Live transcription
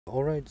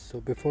Alright,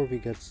 so before we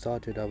get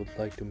started, I would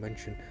like to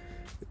mention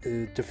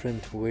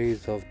different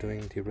ways of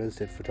doing the real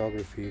estate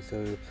photography.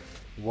 So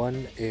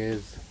one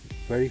is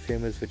very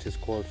famous, which is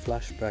called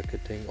flash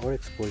bracketing or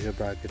exposure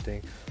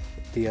bracketing.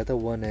 The other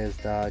one is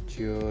that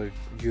you're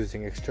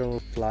using external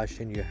flash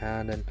in your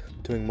hand and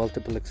doing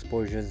multiple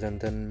exposures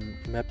and then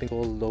mapping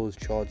all those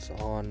shots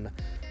on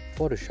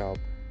Photoshop.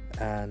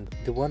 And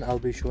the one I'll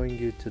be showing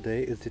you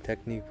today is the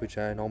technique which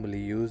I normally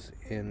use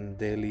in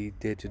daily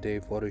day-to-day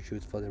photo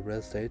shoots for the real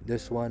estate.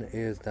 This one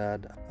is that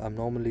I'm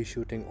normally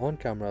shooting on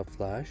camera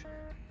flash,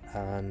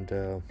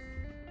 and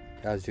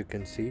as you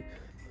can see,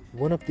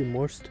 one of the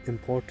most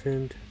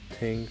important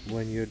thing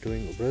when you're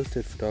doing real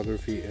estate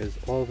photography is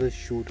always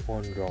shoot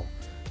on RAW,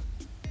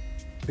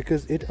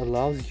 because it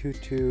allows you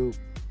to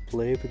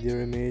play with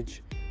your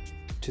image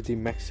to the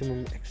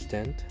maximum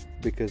extent,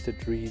 because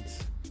it reads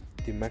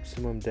the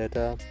maximum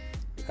data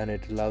and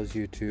it allows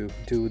you to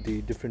do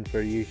the different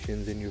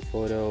variations in your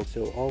photo.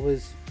 So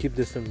always keep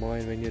this in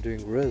mind when you're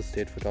doing real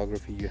estate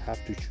photography. You have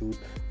to shoot,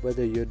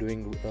 whether you're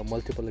doing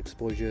multiple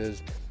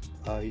exposures,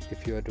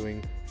 if you are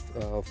doing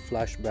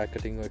flash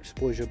bracketing or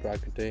exposure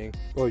bracketing,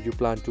 or you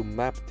plan to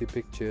map the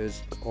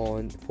pictures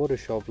on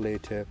Photoshop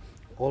later.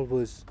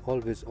 Always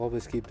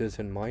keep this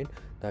in mind,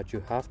 that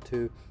you have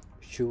to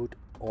shoot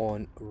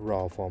on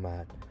RAW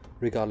format,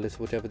 regardless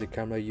whatever the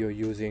camera you're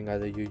using.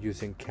 Either you're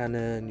using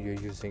Canon,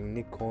 you're using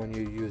Nikon,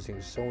 you're using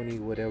Sony,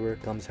 whatever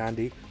comes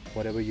handy,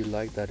 whatever you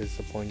like, that is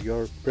upon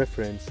your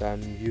preference.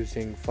 I'm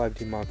using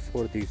 5D Mark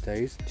IV these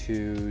days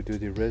to do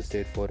the real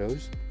estate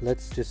photos.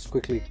 Let's just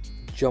quickly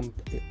jump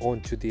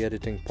onto the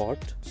editing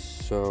part.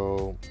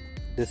 So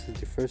this is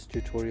the first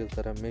tutorial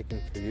that I'm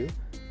making for you,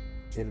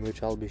 in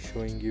which I'll be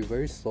showing you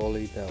very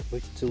slowly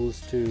which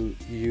tools to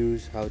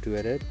use, how to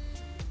edit.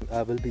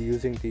 I will be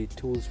using the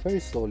tools very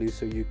slowly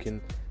so you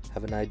can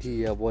have an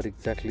idea of what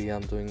exactly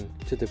I'm doing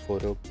to the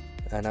photo,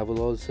 and I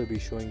will also be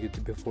showing you the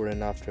before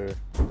and after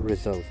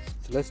results.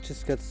 So let's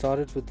just get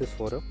started with this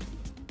photo.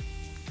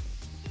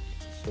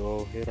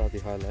 So here are the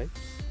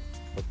highlights.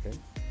 Okay,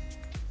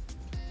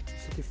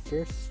 so the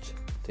first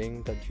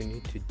thing that you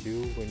need to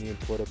do when you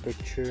import a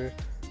picture,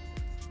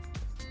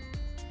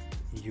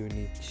 you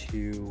need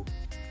to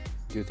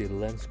do the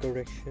lens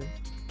correction.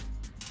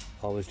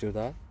 Always do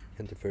that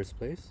in the first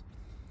place,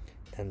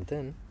 and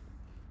then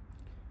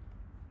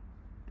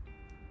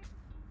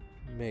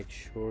make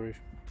sure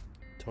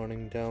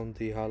turning down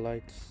the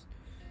highlights,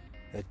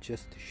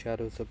 adjust the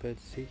shadows a bit.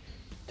 See,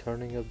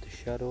 turning up the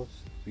shadows,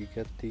 we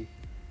get the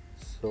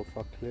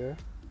sofa clear.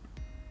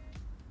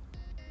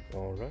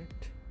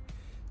 Alright,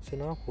 so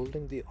now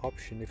holding the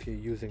option, if you're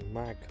using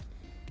Mac,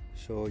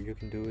 so you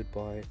can do it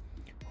by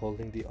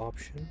holding the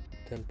option,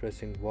 then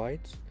pressing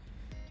whites.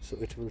 So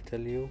it will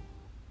tell you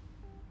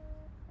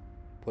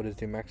what is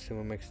the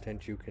maximum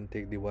extent you can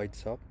take the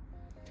whites up.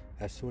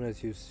 As soon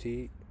as you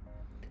see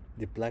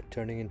the black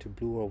turning into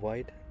blue or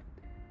white,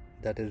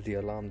 that is the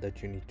alarm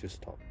that you need to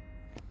stop.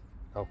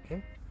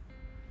 Okay,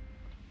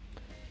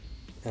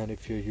 and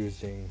if you're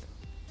using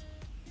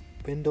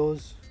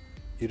Windows,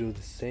 you do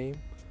the same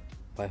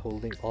by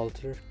holding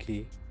Alt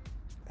key,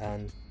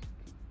 and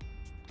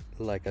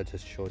like I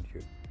just showed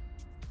you.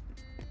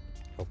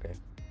 Okay,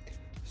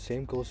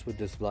 same goes with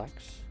this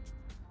blacks,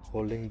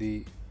 holding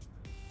the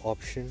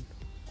option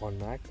on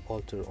Mac,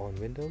 Alt on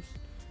Windows.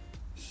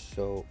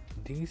 So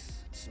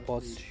these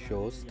spots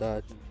shows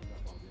that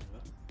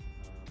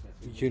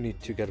you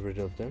need to get rid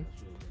of them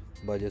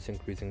by just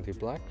increasing the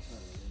blacks.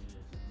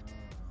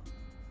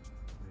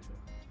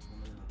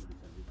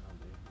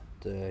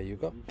 There you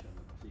go.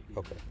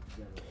 Okay,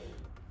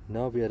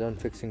 now we are done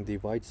fixing the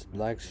whites,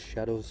 blacks,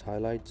 shadows,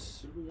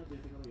 highlights.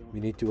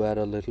 We need to add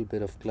a little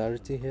bit of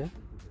clarity here.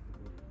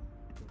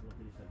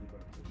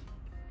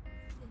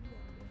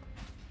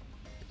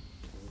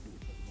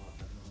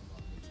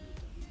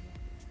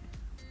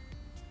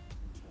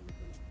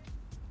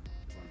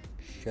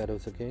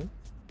 Shadows again,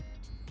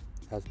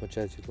 as much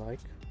as you like.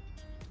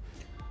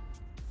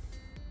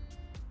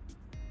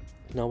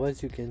 Now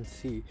as you can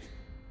see,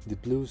 the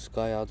blue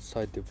sky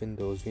outside the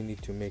windows, we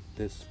need to make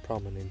this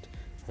prominent,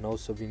 and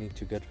also we need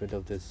to get rid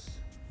of this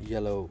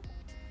yellow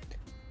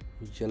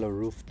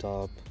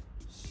rooftop.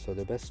 So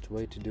the best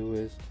way to do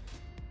is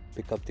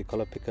pick up the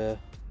color picker,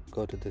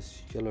 go to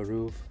this yellow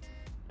roof,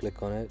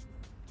 click on it.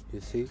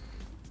 You see,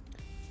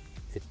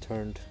 it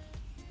turned,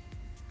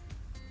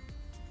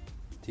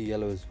 the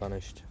yellow is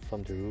vanished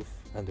from the roof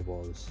and the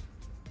walls.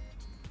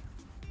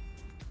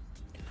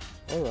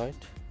 Alright,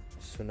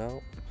 so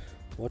now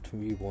what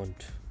we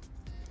want,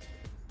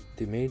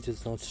 the image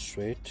is not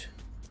straight,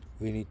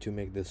 we need to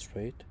make this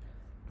straight,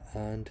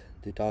 and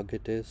the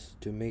target is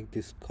to make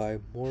the sky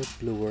more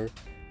bluer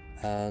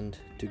and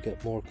to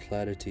get more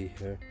clarity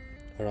here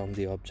around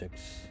the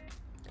objects.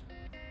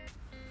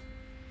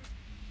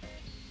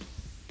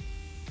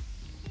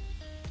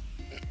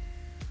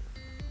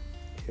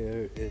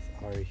 Here is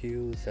our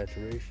hue,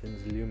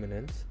 saturations,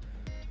 luminance.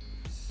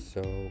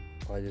 So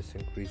by just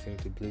increasing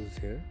the blues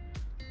here,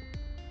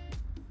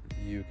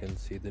 you can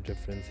see the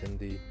difference in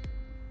the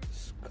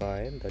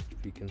sky that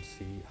we can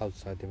see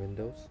outside the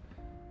windows,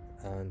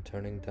 and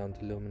turning down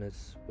the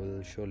luminance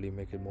will surely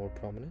make it more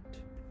prominent.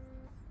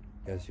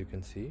 As you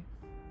can see,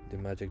 the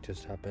magic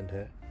just happened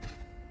here.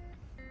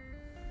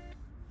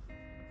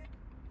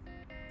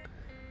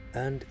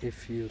 And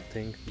if you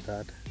think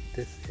that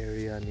this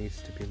area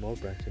needs to be more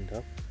brightened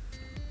up,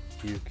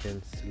 you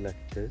can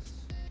select this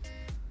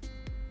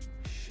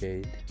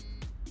shade,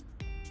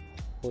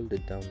 hold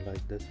it down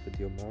like this with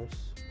your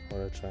mouse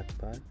or a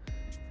trackpad,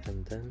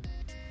 and then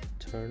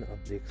turn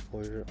up the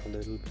exposure a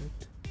little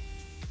bit,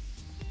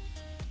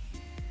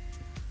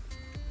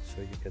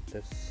 so you get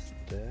this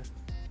there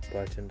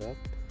brightened up.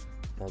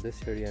 Now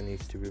this area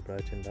needs to be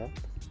brightened up,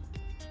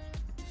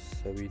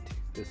 so we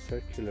take the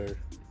circular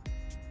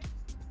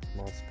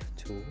mask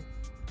tool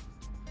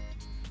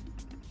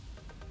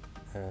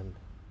and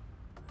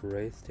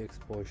raise the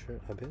exposure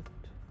a bit.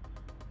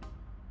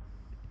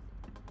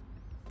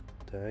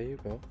 There you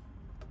go.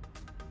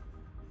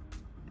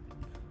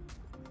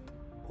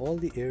 All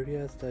the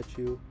areas that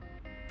you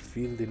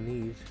feel the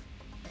need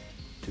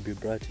to be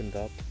brightened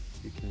up,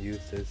 you can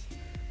use this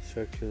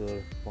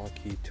circular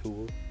marquee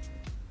tool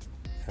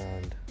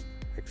and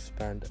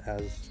expand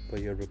as per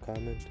your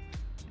requirement,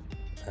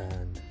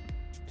 and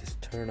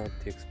just turn up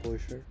the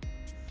exposure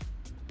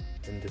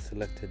in the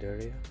selected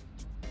area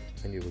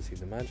and you will see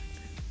the magic.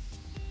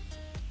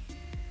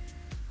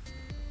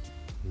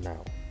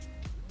 Now,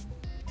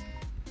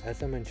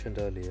 as I mentioned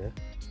earlier,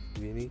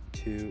 we need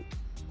to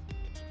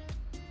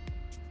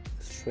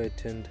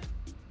straighten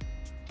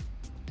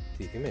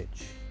the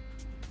image.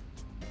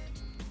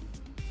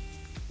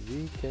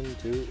 We can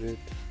do it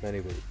many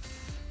ways.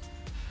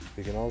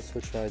 We can also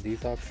try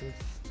these options.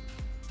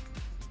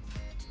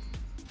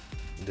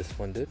 This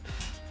one did.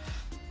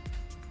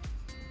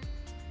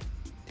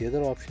 The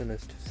other option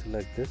is to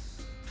select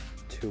this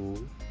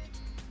tool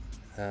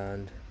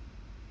and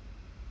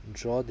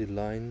draw the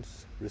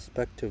lines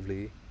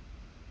respectively,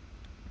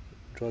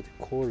 draw the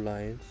core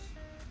lines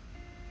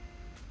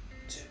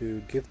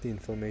to give the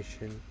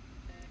information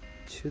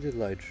to the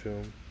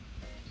Lightroom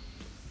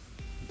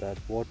that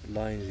what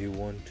lines you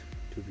want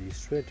to be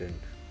straightened.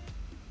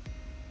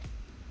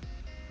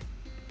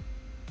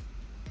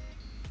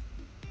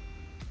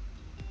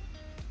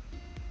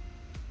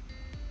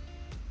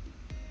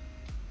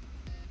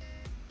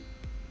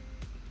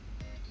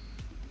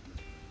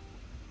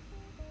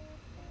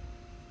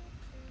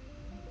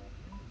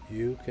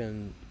 You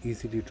can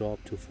easily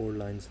drop to 4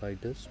 lines like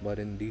this, but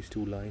in these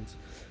 2 lines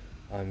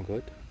I'm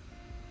good.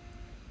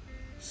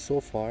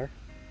 So far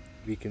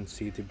we can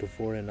see the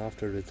before and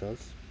after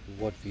results,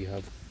 what we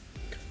have.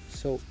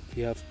 So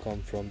we have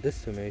come from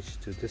this image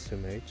to this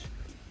image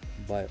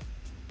by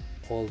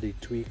all the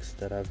tweaks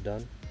that I've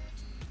done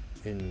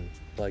in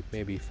like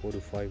maybe 4 to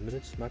 5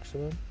 minutes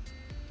maximum.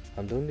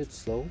 I'm doing it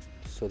slow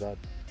so that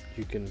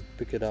you can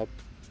pick it up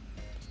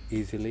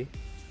easily,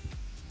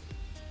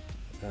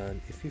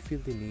 and if you feel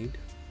the need,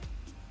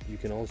 you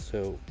can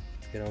also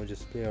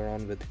just play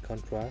around with the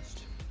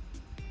contrast,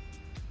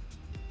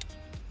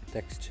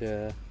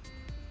 texture,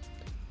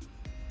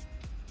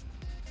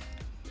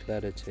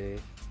 clarity.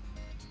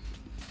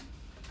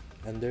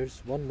 And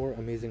there's one more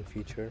amazing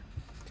feature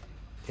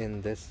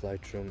in this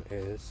Lightroom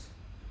is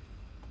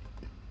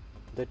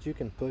that you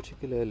can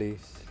particularly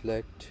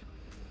select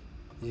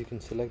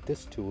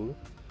this tool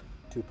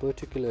to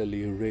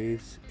particularly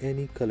raise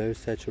any color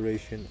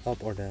saturation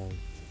up or down.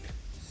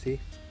 See,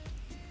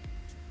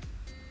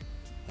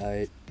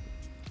 I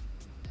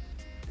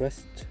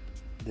pressed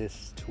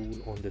this tool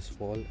on this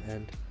wall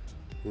and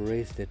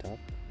raised it up,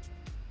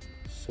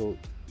 so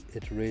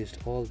it raised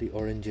all the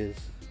oranges.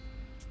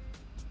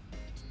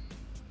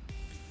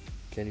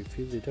 Can you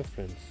feel the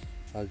difference?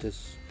 I'll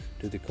just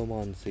do the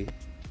Command Z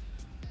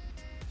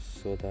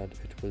so that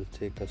it will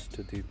take us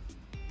to the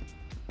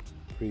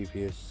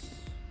previous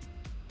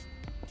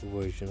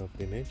version of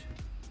the image.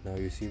 Now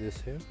you see this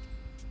here.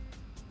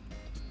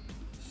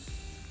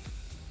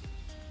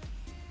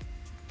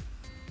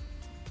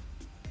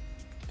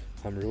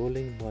 I'm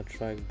rolling my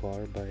track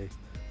bar by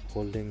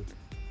holding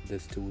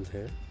this tool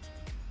here.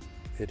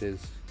 It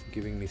is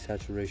giving me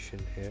saturation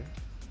here,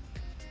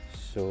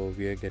 so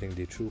we are getting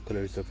the true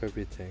colors of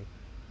everything.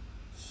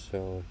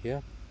 So yeah,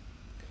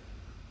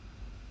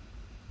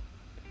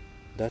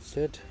 that's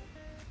it.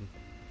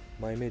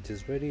 My image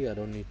is ready. I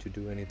don't need to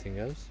do anything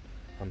else.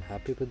 I'm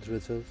happy with the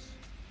results.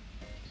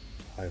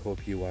 I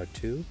hope you are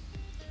too.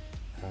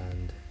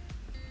 And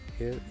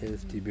here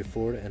is the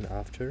before and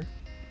after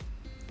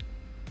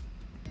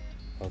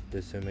of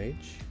this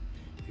image.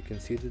 You can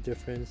see the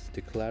difference,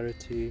 the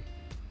clarity.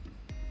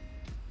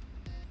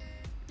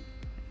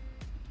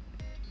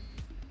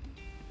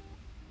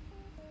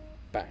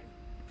 Bang!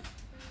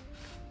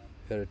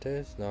 Here it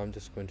is. Now I'm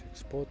just going to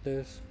export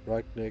this.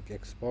 Right click,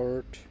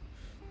 export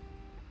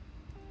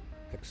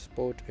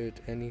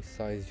it any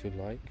size you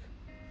like.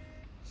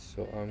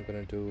 So I'm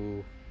gonna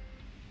do,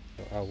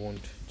 I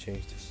won't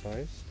change the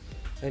size.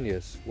 And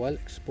yes, while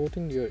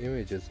exporting your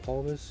images,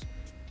 always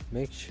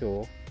make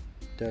sure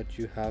that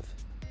you have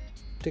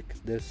tick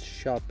this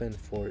sharpen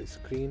for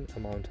screen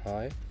amount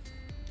high,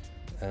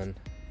 and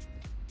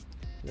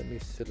let me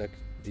select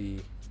the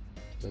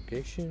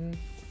location.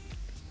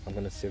 I'm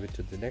gonna save it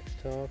to the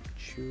desktop,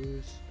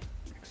 choose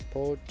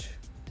export.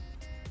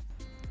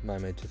 My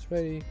image is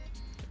ready.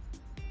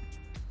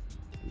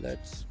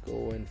 Let's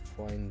go and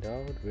find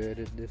out where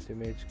did this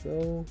image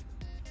go.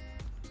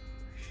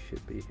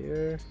 Should be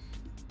here.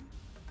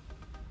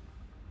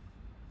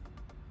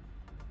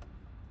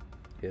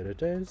 Here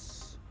it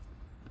is.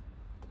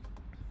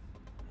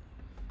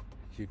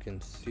 You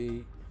can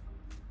see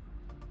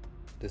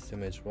this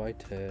image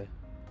right here.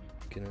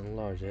 You can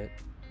enlarge it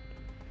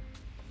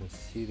and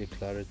see the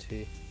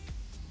clarity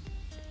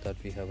that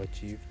we have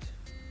achieved,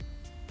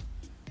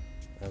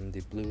 and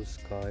the blue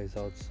skies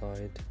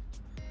outside,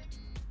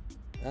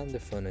 and the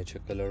furniture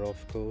color,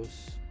 of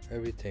course.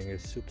 Everything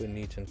is super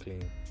neat and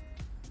clean.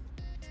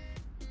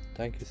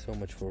 Thank you so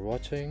much for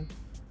watching.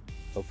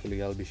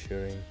 Hopefully I'll be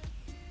sharing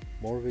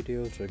more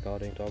videos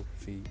regarding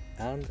photography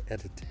and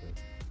editing.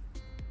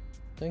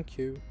 Thank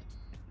you.